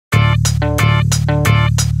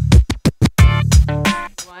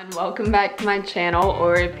Welcome back to my channel,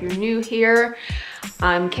 or if you're new here,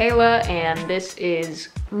 I'm Kayla and this is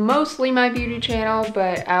mostly my beauty channel,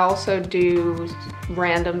 but I also do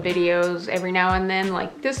random videos every now and then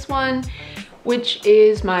like this one, which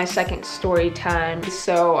is my second story time.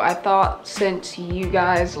 So I thought since you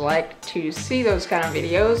guys like to see those kind of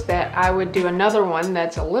videos that I would do another one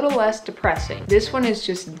that's a little less depressing. This one is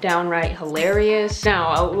just downright hilarious.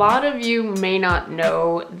 Now, a lot of you may not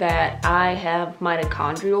know that I have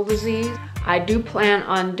mitochondrial disease. I do plan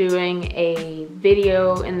on doing a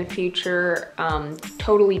video in the future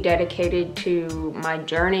totally dedicated to my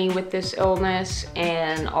journey with this illness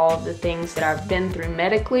and all of the things that I've been through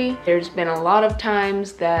medically. There's been a lot of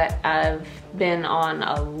times that I've been on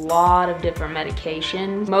a lot of different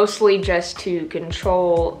medications, mostly just to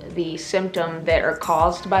control the symptoms that are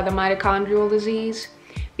caused by the mitochondrial disease,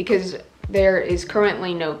 because there is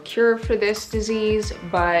currently no cure for this disease,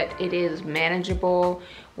 but it is manageable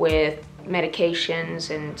with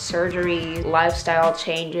medications and surgery, lifestyle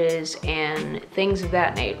changes, and things of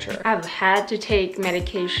that nature. I've had to take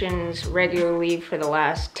medications regularly for the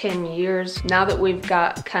last 10 years. Now that we've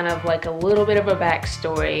got kind of like a little bit of a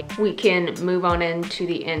backstory, we can move on into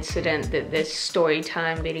the incident that this story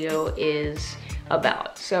time video is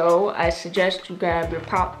about. So I suggest you grab your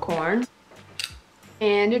popcorn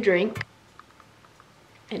and a drink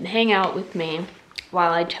and hang out with me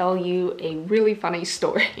while I tell you a really funny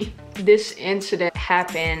story. This incident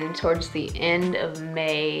happened towards the end of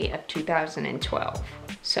May of 2012.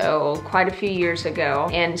 So quite a few years ago.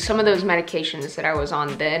 And some of those medications that I was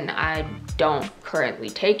on then, I don't currently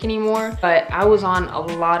take anymore, but I was on a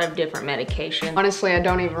lot of different medications. Honestly, I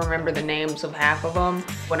don't even remember the names of half of them.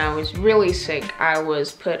 When I was really sick, I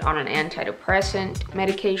was put on an antidepressant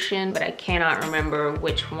medication, but I cannot remember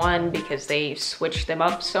which one because they switched them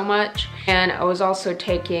up so much. And I was also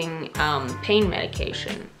taking pain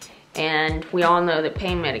medication. And we all know that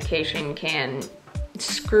pain medication can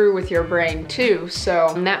screw with your brain too.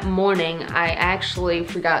 So that morning, I actually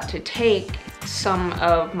forgot to take some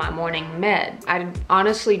of my morning med. I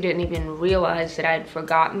honestly didn't even realize that I'd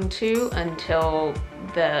forgotten to until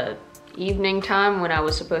the evening time when I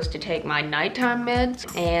was supposed to take my nighttime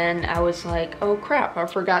meds, and I was like, oh crap, I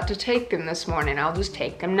forgot to take them this morning. I'll just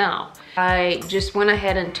take them now. I just went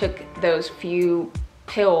ahead and took those few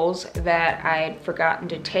pills that I had forgotten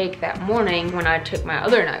to take that morning when I took my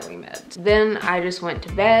other nightly meds. Then I just went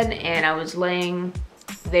to bed and I was laying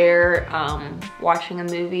there watching a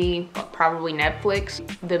movie, probably Netflix.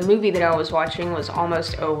 The movie that I was watching was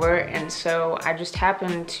almost over, and so I just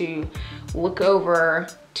happened to look over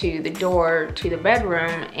to the door to the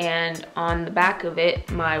bedroom, and on the back of it,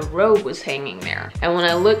 my robe was hanging there. And when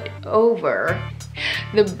I looked over,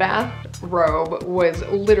 the bathrobe was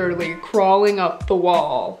literally crawling up the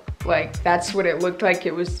wall. Like, that's what it looked like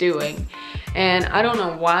it was doing. And I don't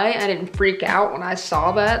know why I didn't freak out when I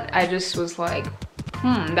saw that. I just was like,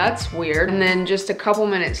 that's weird. And then just a couple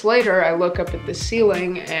minutes later, I look up at the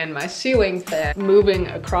ceiling and my ceiling fan moving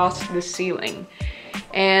across the ceiling.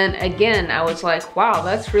 And again, I was like, wow,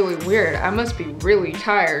 that's really weird. I must be really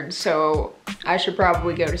tired, so I should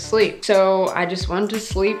probably go to sleep. So I just went to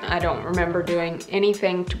sleep. I don't remember doing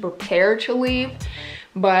anything to prepare to leave,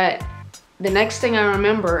 but the next thing I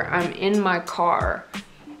remember, I'm in my car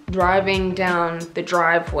driving down the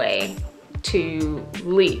driveway to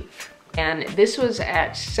leave. And this was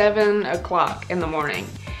at 7 o'clock in the morning.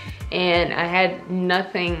 And I had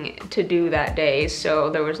nothing to do that day, so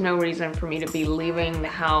there was no reason for me to be leaving the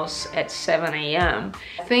house at 7 a.m.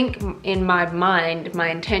 I think in my mind, my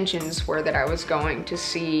intentions were that I was going to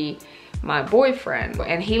see my boyfriend,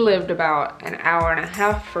 and he lived about an hour and a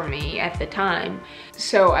half from me at the time.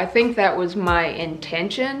 So I think that was my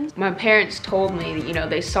intention. My parents told me, you know,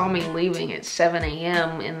 they saw me leaving at 7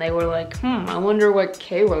 a.m. and they were like, I wonder what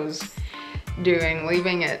Kayla's doing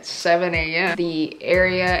leaving at 7 a.m. The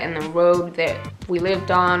area and the road that we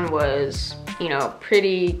lived on was, you know,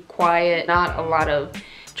 pretty quiet, not a lot of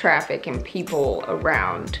traffic and people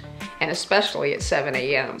around, and especially at 7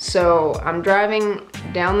 a.m. So I'm driving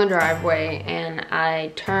down the driveway and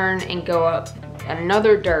I turn and go up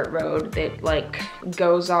another dirt road that like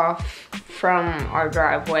goes off from our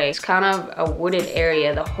driveway. It's kind of a wooded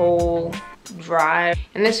area, the whole drive,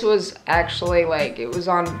 and this was actually like, it was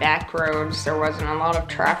on back roads. There wasn't a lot of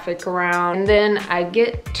traffic around. And then I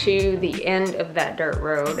get to the end of that dirt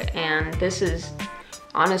road, and this is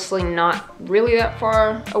honestly not really that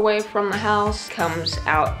far away from the house. Comes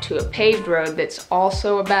out to a paved road that's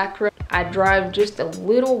also a back road. I drive just a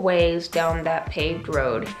little ways down that paved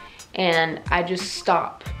road and I just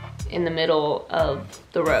stop in the middle of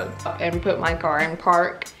the road and put my car in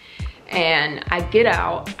park. And I get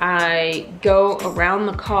out, I go around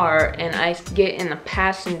the car, and I get in the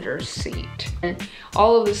passenger seat. And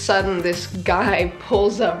all of a sudden, this guy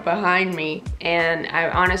pulls up behind me, and I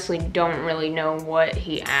honestly don't really know what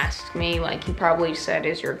he asked me. Like, he probably said,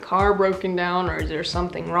 "Is your car broken down, or is there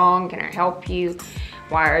something wrong? Can I help you?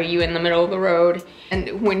 Why are you in the middle of the road?"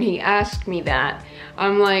 And when he asked me that,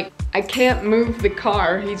 I'm like, I can't move the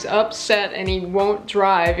car. He's upset and he won't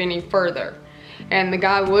drive any further. And the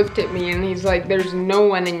guy looked at me and he's like, "There's no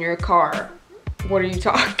one in your car. What are you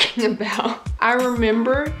talking about?" I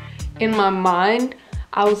remember in my mind,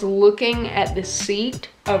 I was looking at the seat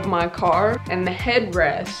of my car, and the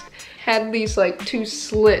headrest had these like two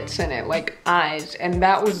slits in it, like eyes, and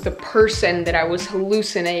that was the person that I was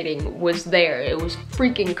hallucinating was there. It was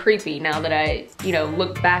freaking creepy now that I,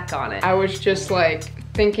 look back on it. I was just like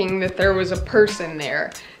thinking that there was a person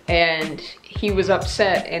there, and he was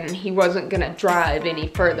upset and he wasn't gonna drive any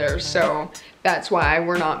further, so that's why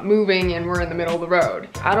we're not moving and we're in the middle of the road.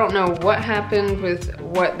 I don't know what happened with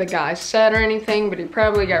what the guy said or anything, but he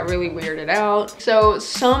probably got really weirded out. So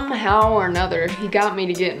somehow or another, he got me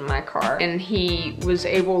to get in my car, and he was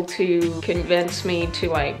able to convince me to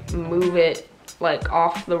like move it like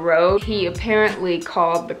off the road. He apparently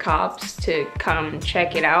called the cops to come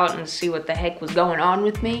check it out and see what the heck was going on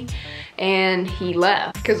with me, and he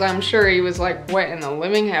left because I'm sure he was like, "What in the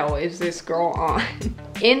living hell is this girl on?"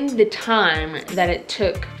 In the time that it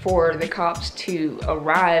took for the cops to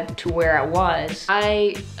arrive to where I was,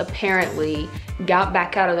 I apparently got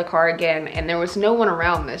back out of the car again, and there was no one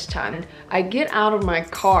around this time. I get out of my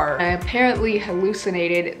car. I apparently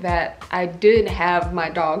hallucinated that I did have my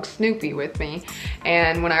dog Snoopy with me,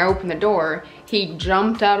 and when I opened the door, he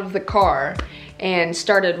jumped out of the car and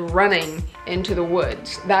started running into the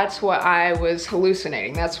woods. That's what I was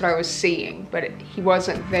hallucinating. That's what I was seeing, but he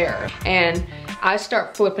wasn't there. And I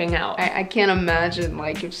start flipping out. I can't imagine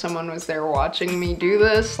like if someone was there watching me do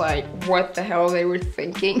this, like what the hell they were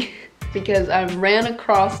thinking. Because I ran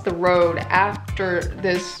across the road after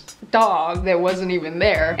this dog that wasn't even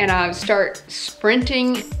there, and I start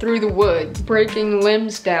sprinting through the woods, breaking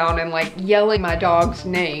limbs down and like yelling my dog's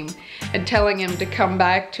name and telling him to come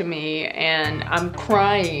back to me, and I'm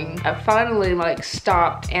crying. I finally like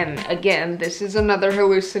stopped, and again, this is another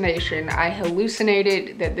hallucination. I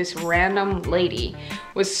hallucinated that this random lady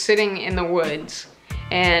was sitting in the woods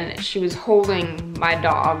and she was holding my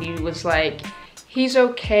dog. He was like, "He's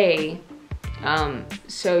okay,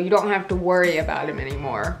 so you don't have to worry about him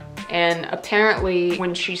anymore." And apparently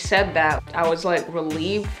when she said that, I was like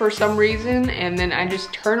relieved for some reason, and then I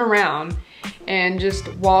just turn around and just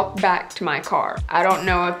walk back to my car. I don't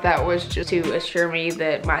know if that was just to assure me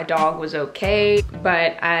that my dog was okay,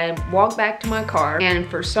 but I walk back to my car, and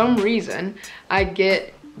for some reason I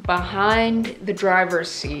get behind the driver's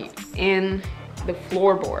seat in the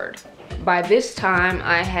floorboard. By this time,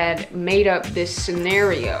 I had made up this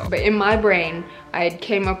scenario, but in my brain, I had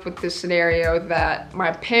came up with this scenario that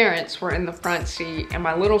my parents were in the front seat and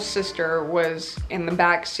my little sister was in the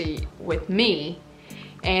back seat with me,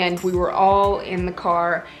 and we were all in the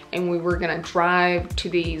car and we were gonna drive to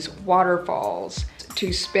these waterfalls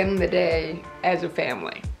to spend the day as a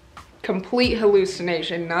family. Complete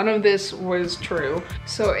hallucination. None of this was true.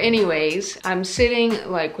 So anyways, I'm sitting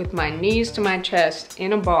like with my knees to my chest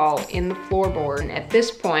in a ball in the floorboard. And at this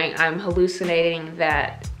point, I'm hallucinating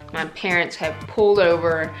that my parents have pulled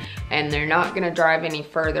over and they're not gonna drive any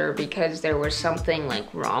further because there was something like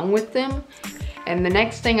wrong with them. And the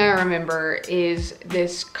next thing I remember is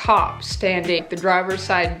this cop standing at the driver's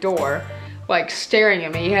side door, like staring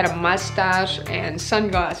at me. He had a mustache and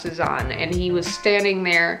sunglasses on, and he was standing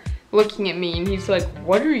there looking at me, and he's like,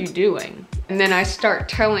 "What are you doing?" And then I start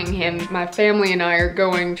telling him my family and I are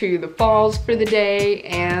going to the falls for the day,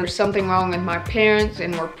 and there's something wrong with my parents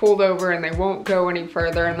and we're pulled over and they won't go any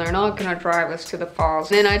further and they're not gonna drive us to the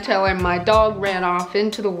falls. And then I tell him my dog ran off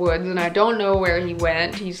into the woods and I don't know where he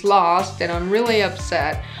went. He's lost and I'm really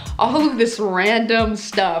upset. All of this random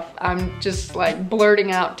stuff I'm just like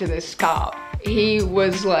blurting out to this cop. He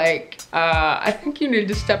was like, "I think you need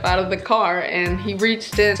to step out of the car," and he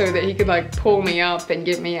reached in so that he could like pull me up and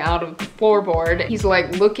get me out of the floorboard. He's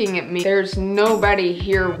like looking at me, "There's nobody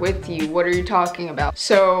here with you. What are you talking about?"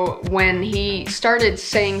 So when he started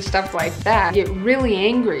saying stuff like that, I get really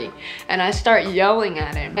angry and I start yelling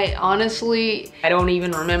at him. I don't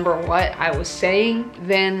even remember what I was saying.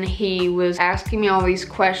 Then he was asking me all these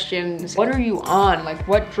questions. "What are you on? Like,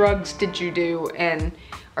 what drugs did you do? And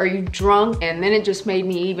are you drunk? And then it just made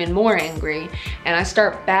me even more angry. And I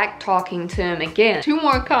start back talking to him again. 2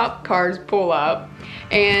 more cop cars pull up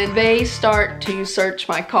and they start to search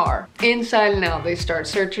my car. Inside and out, they start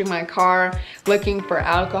searching my car, looking for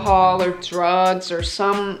alcohol or drugs or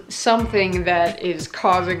something that is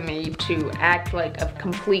causing me to act like a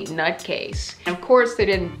complete nutcase. And of course, they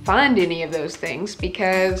didn't find any of those things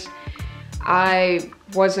because I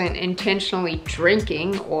wasn't intentionally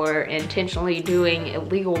drinking or intentionally doing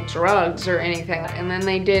illegal drugs or anything. And then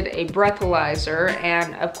they did a breathalyzer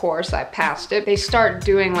and of course I passed it. They start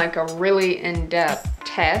doing like a really in-depth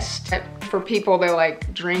test for people that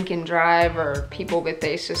like drink and drive or people that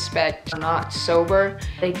they suspect are not sober.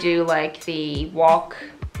 They do like the walk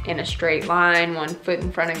in a straight line, 1 foot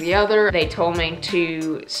in front of the other. They told me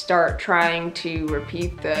to start trying to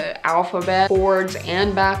repeat the alphabet forwards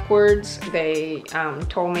and backwards. They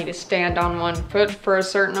told me to stand on 1 foot for a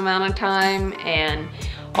certain amount of time, and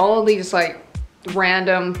all of these like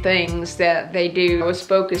random things that they do. I was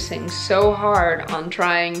focusing so hard on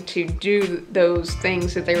trying to do those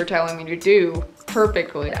things that they were telling me to do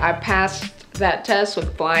perfectly. I passed that test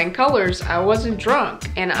with flying colors. I wasn't drunk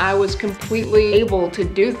and I was completely able to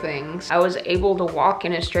do things. I was able to walk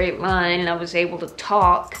in a straight line and I was able to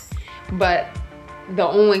talk, but the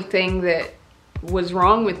only thing that was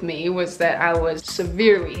wrong with me was that I was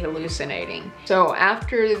severely hallucinating. So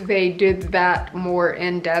after they did that more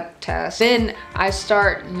in-depth test, then I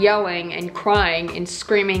start yelling and crying and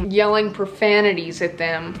screaming, yelling profanities at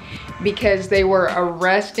them because they were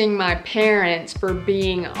arresting my parents for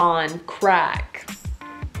being on crack.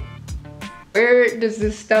 Where does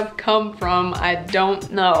this stuff come from? I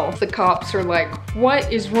don't know. The cops are like,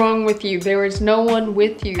 what is wrong with you? There is no one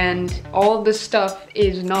with you and all this stuff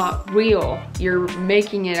is not real. You're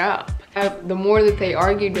making it up. The more that they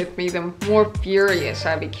argued with me, the more furious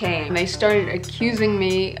I became. They started accusing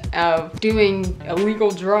me of doing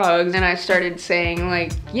illegal drugs, and I started saying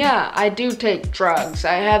like, yeah, I do take drugs.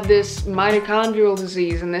 I have this mitochondrial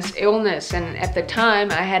disease and this illness, and at the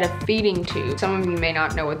time I had a feeding tube. Some of you may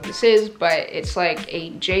not know what this is, but it's like a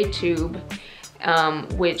J-tube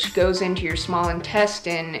which goes into your small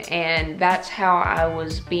intestine, and that's how I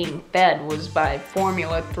was being fed, was by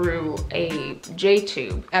formula through a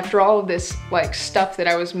J-tube. After all of this like stuff that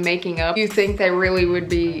I was making up, you think they really would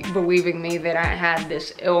be believing me that I had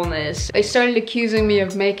this illness? They started accusing me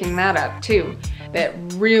of making that up too. That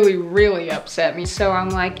really upset me. So I'm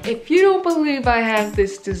like, if you don't believe I have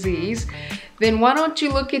this disease, then why don't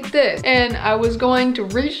you look at this? And I was going to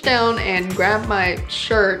reach down and grab my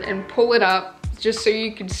shirt and pull it up just so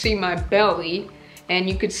you could see my belly and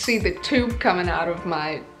you could see the tube coming out of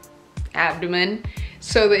my abdomen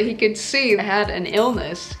so that he could see I had an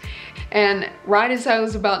illness. And right as I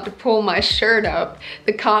was about to pull my shirt up,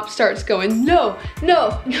 the cop starts going, no.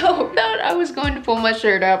 I was going to pull my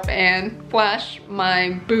shirt up and flash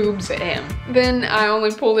my boobs at him. Then I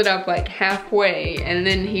only pulled it up like halfway, and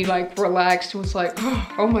then he like relaxed and was like,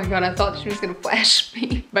 oh my God, I thought she was gonna flash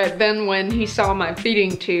me. But then when he saw my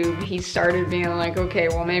feeding tube, he started being like, okay,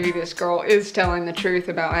 well maybe this girl is telling the truth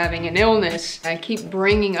about having an illness. I keep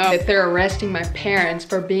bringing up that they're arresting my parents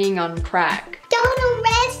for being on crack. Don't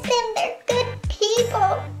arrest them, they're good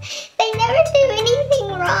people. They never do anything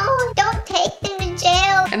wrong. Don't take them to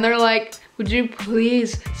jail. And they're like, would you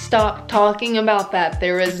please stop talking about that?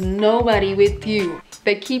 There is nobody with you.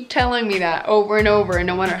 They keep telling me that over and over, and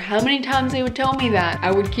no matter how many times they would tell me that,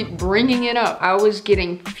 I would keep bringing it up. I was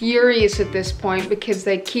getting furious at this point because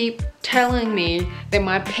they keep telling me that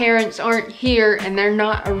my parents aren't here and they're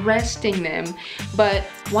not arresting them. But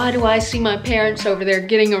why do I see my parents over there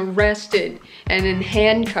getting arrested and in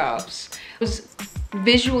handcuffs? I was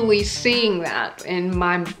visually seeing that in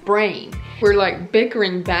my brain. We're like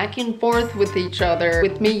bickering back and forth with each other,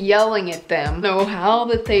 with me yelling at them. Know how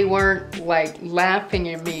that they weren't like laughing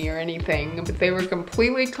at me or anything, but they were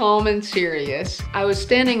completely calm and serious. I was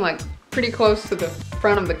standing like pretty close to the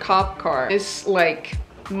front of the cop car. This like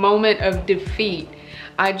moment of defeat,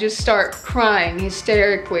 I just start crying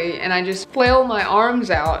hysterically and I just flail my arms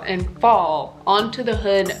out and fall onto the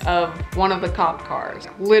hood of one of the cop cars.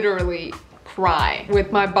 Literally cry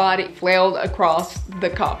with my body flailed across the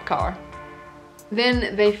cop car.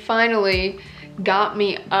 Then they finally got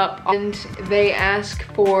me up and they asked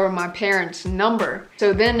for my parents' number.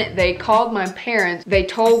 So then they called my parents. They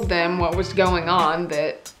told them what was going on,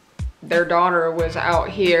 that their daughter was out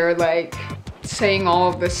here like saying all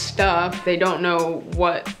of this stuff. They don't know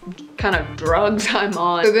what kind of drugs I'm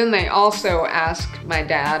on. So then they also asked my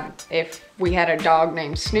dad if we had a dog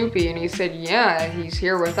named Snoopy, and he said, yeah, he's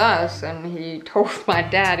here with us. And he told my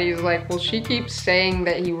dad, he's like, well, she keeps saying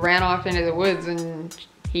that he ran off into the woods and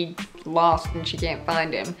he lost and she can't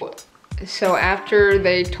find him. So after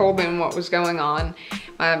they told him what was going on,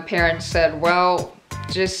 my parents said, well,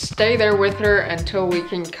 just stay there with her until we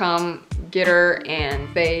can come get her,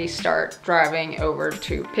 and they start driving over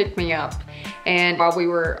to pick me up. And while we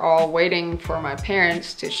were all waiting for my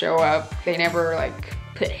parents to show up, they never like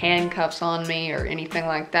put handcuffs on me or anything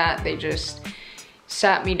like that. They just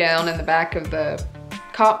sat me down in the back of the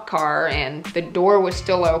cop car, and the door was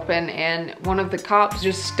still open, and one of the cops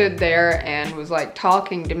just stood there and was like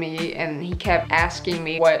talking to me, and he kept asking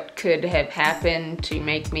me what could have happened to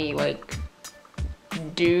make me like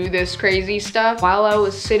do this crazy stuff. While I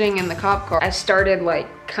was sitting in the cop car, I started like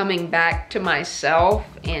coming back to myself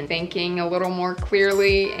and thinking a little more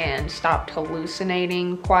clearly and stopped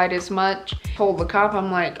hallucinating quite as much. I told the cop, I'm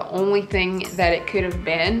like, the only thing that it could have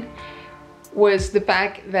been was the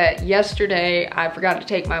fact that yesterday I forgot to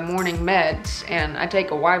take my morning meds, and I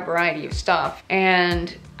take a wide variety of stuff,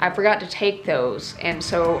 and I forgot to take those, and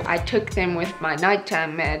so I took them with my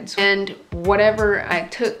nighttime meds, and whatever I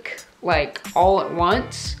took like all at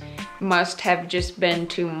once must have just been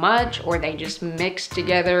too much, or they just mixed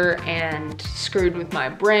together and screwed with my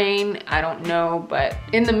brain. I don't know, but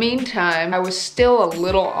in the meantime, I was still a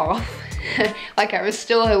little off. Like I was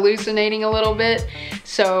still hallucinating a little bit.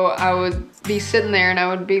 So I would be sitting there and I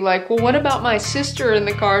would be like, well, what about my sister in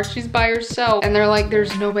the car? She's by herself. And they're like,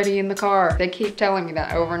 there's nobody in the car. They keep telling me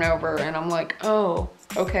that over and over. And I'm like, oh,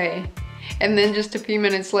 okay. And then just a few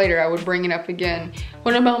minutes later, I would bring it up again.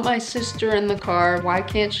 What about my sister in the car? Why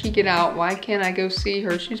can't she get out? Why can't I go see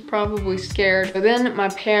her? She's probably scared. But then my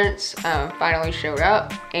parents finally showed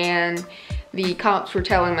up, and the cops were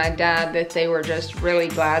telling my dad that they were just really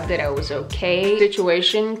glad that I was okay. The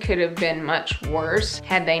situation could have been much worse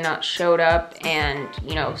had they not showed up and,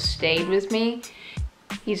 you know, stayed with me.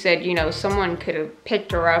 He said, you know, someone could have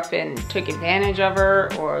picked her up and took advantage of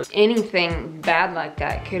her, or anything bad like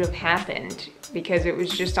that could have happened because it was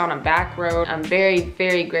just on a back road. I'm very,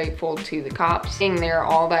 very grateful to the cops being there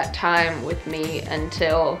all that time with me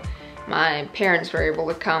until my parents were able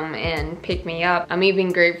to come and pick me up. I'm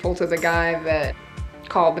even grateful to the guy that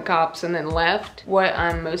called the cops and then left. What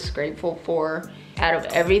I'm most grateful for out of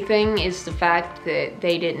everything is the fact that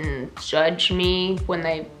they didn't judge me when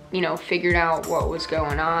they, you know, figured out what was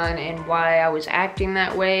going on and why I was acting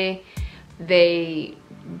that way. They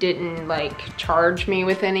didn't like charge me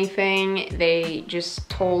with anything. They just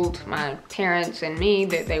told my parents and me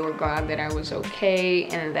that they were glad that I was okay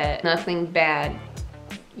and that nothing bad,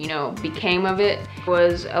 you know, became of it.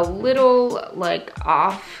 Was a little like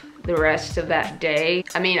off the rest of that day.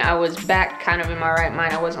 I mean, I was back kind of in my right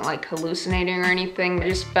mind. I wasn't like hallucinating or anything. I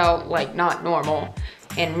just felt like not normal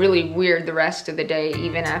and really weird the rest of the day,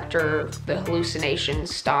 even after the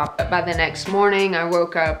hallucinations stopped. But by the next morning, I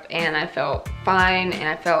woke up and I felt fine and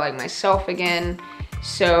I felt like myself again.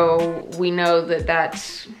 So we know that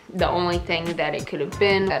that's the only thing that it could have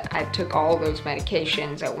been, that I took all those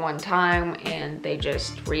medications at one time and they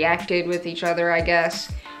just reacted with each other, I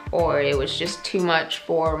guess, or it was just too much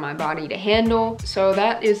for my body to handle. So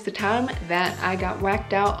that is the time that I got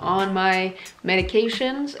whacked out on my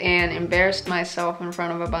medications and embarrassed myself in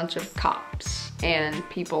front of a bunch of cops and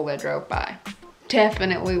people that drove by.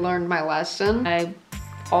 Definitely learned my lesson. I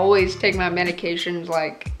always take my medications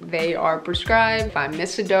like they are prescribed. If I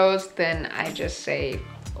miss a dose, then I just say,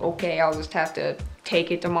 okay, I'll just have to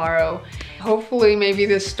take it tomorrow. Hopefully maybe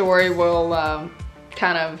this story will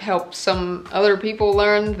kind of help some other people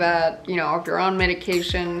learn that, you know, if you're on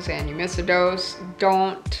medications and you miss a dose,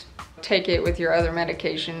 don't take it with your other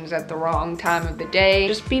medications at the wrong time of the day.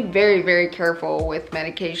 Just be very, very careful with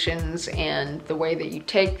medications and the way that you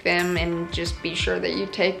take them, and just be sure that you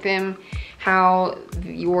take them how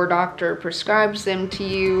your doctor prescribes them to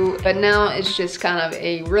you. But now it's just kind of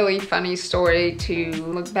a really funny story to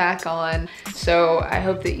look back on. So I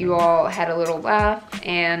hope that you all had a little laugh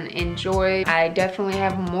and enjoy. I definitely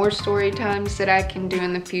have more story times that I can do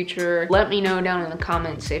in the future. Let me know down in the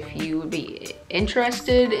comments if you would be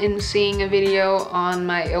interested in seeing a video on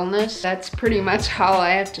my illness. That's pretty much all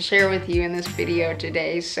I have to share with you in this video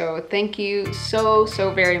today. So thank you so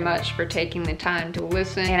very much for taking the time to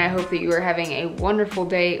listen, and I hope that you are having a wonderful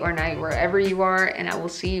day or night wherever you are, and I will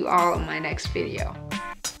see you all in my next video.